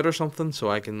Darkness do it or something,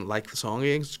 so I can like the song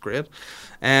again? It's great.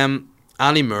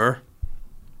 Annie Moore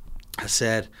has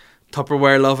said,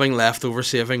 Tupperware loving, leftover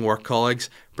saving work colleagues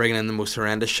bringing in the most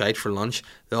horrendous shite for lunch.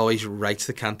 They always writes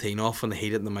the canteen off when they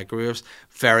heat it in the microwaves.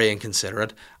 Very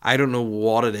inconsiderate. I don't know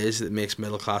what it is that makes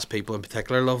middle class people in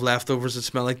particular love leftovers that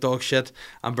smell like dog shit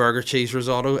and burger cheese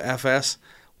risotto FS.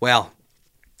 Well,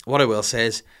 what I will say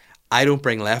is, I don't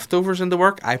bring leftovers into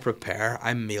work. I prepare.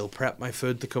 I meal prep my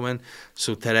food to come in.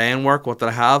 So today in work, what did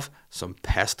I have? Some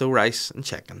pesto rice and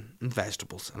chicken and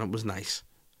vegetables, and it was nice.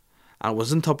 And it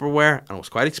was in Tupperware, and it was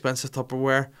quite expensive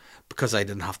Tupperware, because I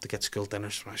didn't have to get school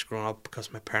dinners when I was growing up,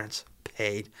 because my parents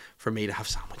paid for me to have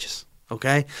sandwiches.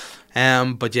 Okay?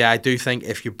 But yeah, I do think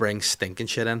if you bring stinking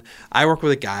shit in, I work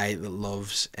with a guy that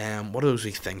loves, what are those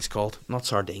wee things called? Not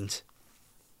sardines.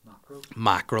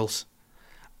 Mackerels.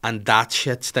 And that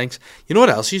shit stinks. You know what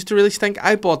else used to really stink?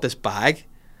 I bought this bag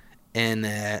in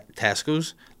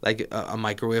Tesco's, like a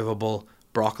microwavable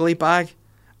broccoli bag.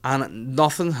 And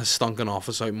nothing has stunk an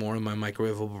office out more than my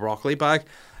microwavable broccoli bag.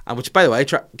 And which, by the way,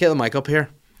 get the mic up here.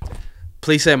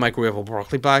 Please say microwavable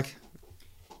broccoli bag.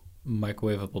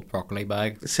 Microwavable broccoli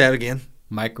bag. Say it again.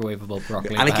 Microwavable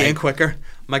broccoli and bag. again, quicker.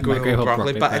 Microwavable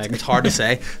broccoli bag. It's hard to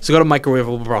say. So I got a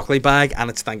microwavable broccoli bag, and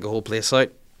it stank the whole place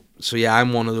out. So yeah,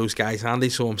 I'm one of those guys, Andy.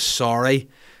 So I'm sorry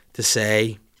to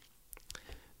say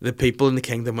the people in the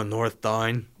Kingdom of North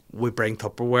Down, we bring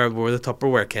Tupperware. We're the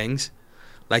Tupperware kings.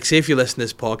 Like, say if you listen to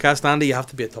this podcast, Andy, you have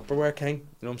to be a Tupperware king. You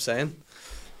know what I'm saying?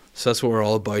 So that's what we're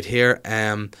all about here.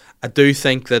 I do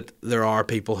think that there are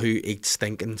people who eat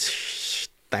stinking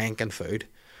food,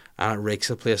 and it reeks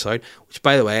the place out. Which,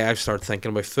 by the way, I've started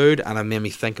thinking about food, and it made me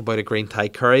think about a green Thai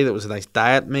curry that was a nice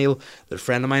diet meal that a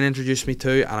friend of mine introduced me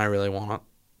to, and I really want it.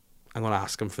 I'm going to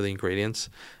ask him for the ingredients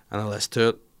and a list to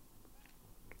it,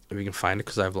 if you can find it,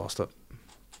 because I've lost it.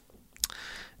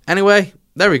 Anyway,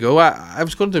 there we go. I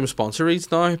was going to do my sponsor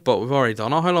reads now, but we've already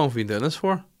done it. How long have we been doing this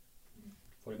for?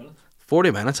 40 minutes.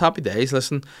 40 minutes. Happy days.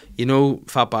 Listen,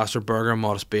 Fat Bastard Burger,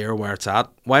 Modest Beer, where it's at.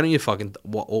 Why don't you fucking...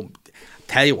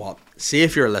 tell you what. See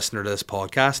if you're a listener to this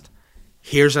podcast.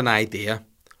 Here's an idea.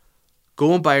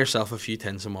 Go and buy yourself a few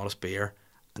tins of Modest Beer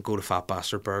and go to Fat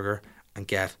Bastard Burger and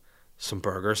get some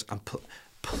burgers. And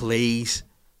please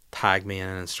tag me in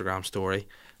an Instagram story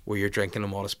where you're drinking a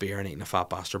Modest Beer and eating a Fat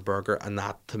Bastard Burger. And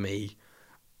that, to me...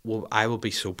 Well, I will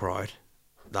be so proud.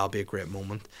 That'll be a great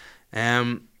moment.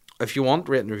 If you want,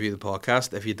 rate and review the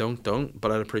podcast. If you don't.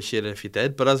 But I'd appreciate it if you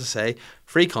did. But as I say,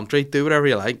 free country, do whatever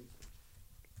you like.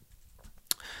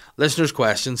 Listeners'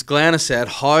 questions. Glenn has said,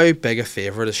 how big a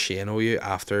favour does Shane owe you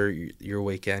after your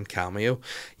weekend cameo?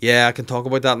 Yeah, I can talk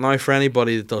about that now. For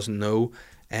anybody that doesn't know,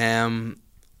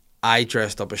 I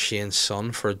dressed up as Shane's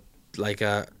son for like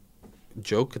a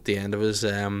joke at the end of his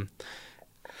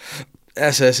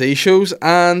SSE shows,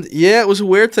 and yeah, it was a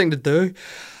weird thing to do.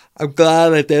 I'm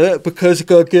glad I did it because I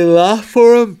got a good laugh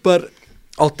for him, but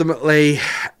ultimately,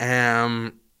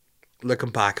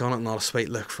 looking back on it, not a sweet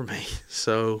look for me.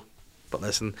 So, but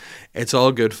listen, it's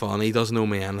all good fun. He doesn't owe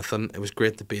me anything. It was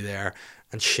great to be there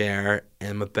and share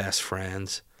in my best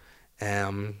friends.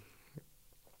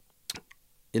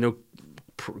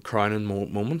 Crowning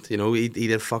moment. He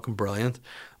did fucking brilliant.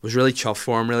 I was really chuffed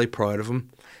for him, really proud of him.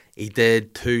 He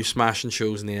did 2 smashing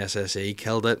shows in the SSE,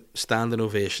 killed it, standing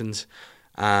ovations,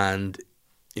 and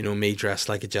me dressed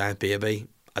like a giant baby.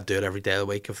 I'd do it every day of the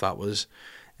week if that was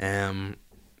what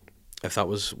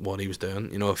he was doing.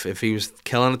 If he was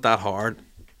killing it that hard,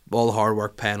 all the hard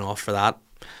work paying off for that.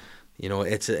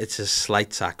 It's a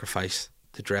slight sacrifice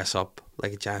to dress up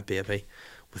like a giant baby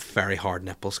with very hard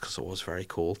nipples because it was very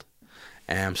cold.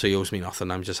 So he owes me nothing.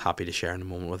 I'm just happy to share in the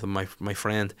moment with him, my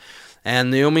friend.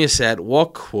 And Naomi has said,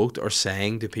 what quote or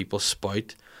saying do people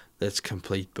spout that's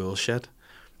complete bullshit?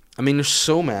 I mean, there's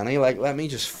so many. Like, let me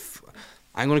just...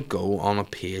 I'm going to go on a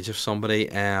page of somebody.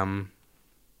 Yeah,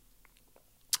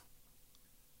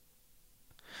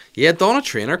 Donna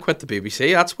Traynor quit the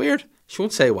BBC. That's weird. She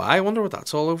won't say why. I wonder what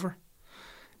that's all over.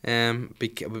 I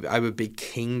would be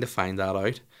keen to find that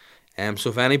out.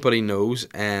 So if anybody knows...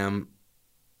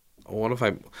 What have I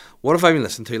been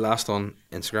listening to last on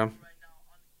Instagram?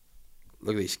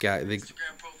 Look at these guys.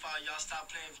 Instagram profile, y'all stop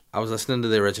playing. I was listening to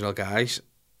the original guys.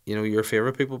 Your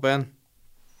favourite people, Ben?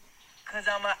 Because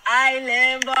I'm an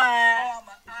island boy.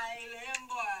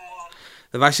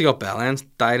 They've actually got bell ends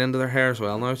dyed into their hair as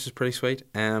well now, which is pretty sweet.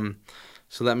 So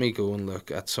let me go and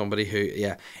look at somebody who,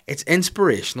 it's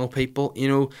inspirational people.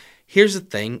 Here's the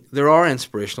thing. There are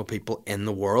inspirational people in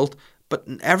the world, but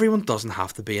everyone doesn't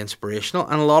have to be inspirational,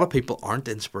 and a lot of people aren't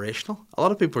inspirational. A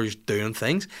lot of people are just doing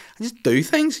things and just do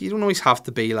things. You don't always have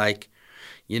to be like,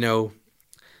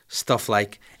 stuff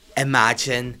like,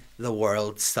 imagine the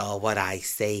world saw what I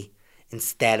see.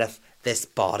 Instead of this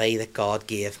body that God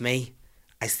gave me,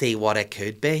 I see what it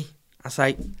could be. I was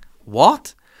like,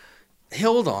 what?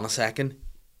 Hold on a second.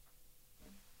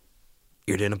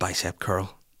 You're doing a bicep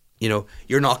curl.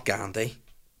 You're not Gandhi.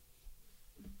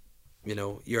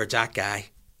 You're a Jack guy.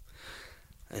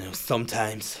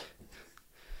 Sometimes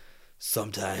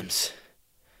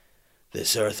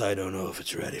this earth, I don't know if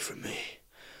it's ready for me.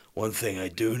 One thing I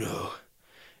do know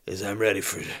is I'm ready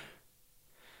for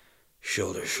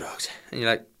shoulder shrugs. And you're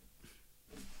like,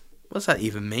 what's that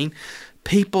even mean?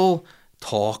 People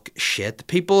talk shit.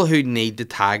 People who need to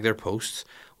tag their posts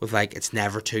with like, it's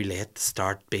never too late to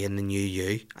start being the new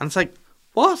you. And it's like,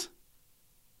 what?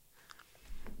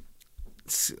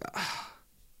 It's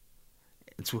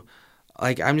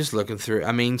like, I'm just looking through.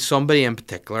 I mean, somebody in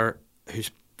particular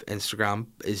whose Instagram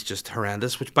is just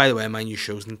horrendous, which, by the way, my new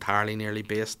show's entirely nearly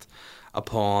based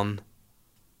upon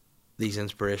these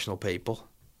inspirational people.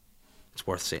 It's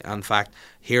worth seeing. In fact,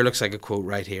 here looks like a quote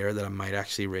right here that I might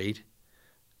actually read.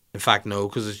 In fact, no,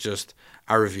 because it's just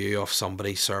a review of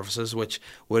somebody's services, which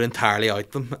would entirely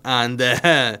out them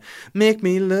and make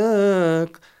me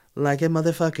look like a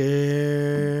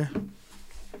motherfucker.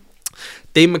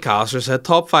 Dean McAllister said,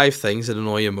 top 5 things that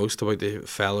annoy you most about the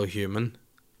fellow human.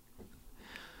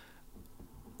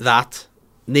 That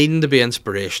needing to be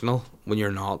inspirational when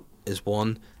you're not is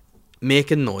 1.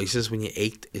 Making noises when you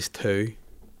eat is 2.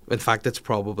 In fact, it's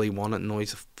probably 1 that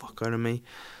annoys the fuck out of me.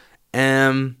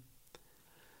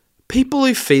 People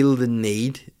who feel the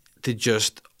need to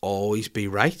just always be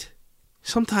right.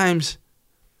 Sometimes,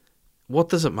 what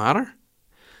does it matter?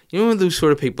 Those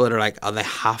sort of people that are like, they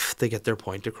have to get their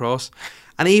point across.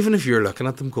 And even if you're looking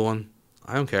at them going,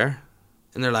 I don't care.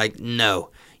 And they're like, no,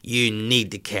 you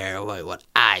need to care about what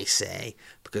I say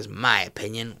because my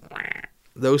opinion.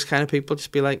 Those kind of people,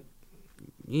 just be like,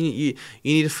 you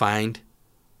need to find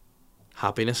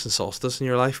happiness and solstice in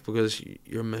your life because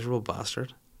you're a miserable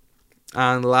bastard.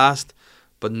 And last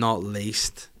but not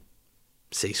least,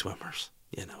 sea swimmers.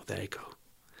 There you go.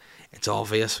 It's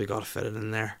obvious, we got to fit it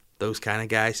in there. Those kind of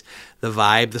guys. The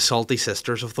vibe, the salty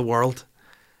sisters of the world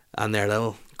and their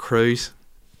little crews.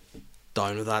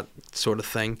 Down with that sort of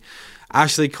thing.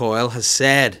 Ashley Coyle has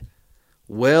said,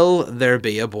 will there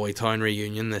be a Boytown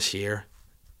reunion this year?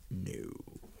 No.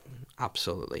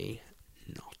 Absolutely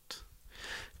not.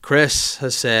 Chris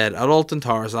has said, at Alton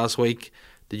Towers last week,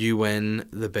 did you win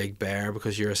the Big Bear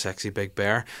because you're a sexy big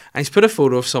bear? And he's put a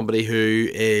photo of somebody who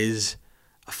is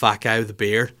a fat guy with a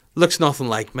beard Looks nothing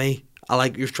like me. I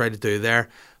like what you've tried to do there,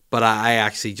 but I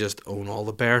actually just own all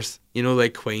the bears. You know,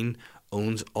 like Queen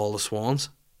owns all the swans.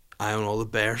 I own all the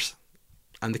bears.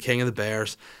 I'm the king of the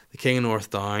bears, the king of North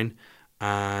Down.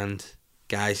 And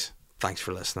guys, thanks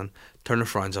for listening. Turn the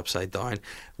frowns upside down.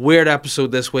 Weird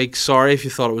episode this week. Sorry if you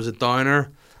thought it was a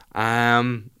downer.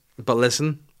 But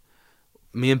listen,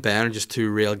 me and Ben are just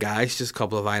two real guys, just a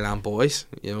couple of island boys,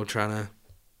 you know, trying to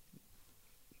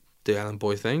do island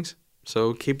boy things.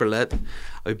 So keep her lit.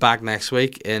 I'll be back next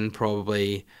week in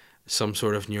probably some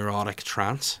sort of neurotic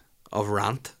trance of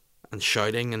rant and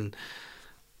shouting and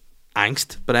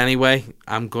angst. But anyway,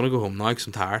 I'm going to go home now because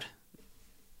I'm tired.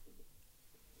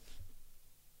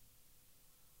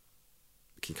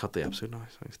 Can you cut the episode now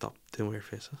so I can stop doing weird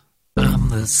faces? I'm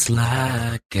the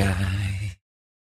sly guy.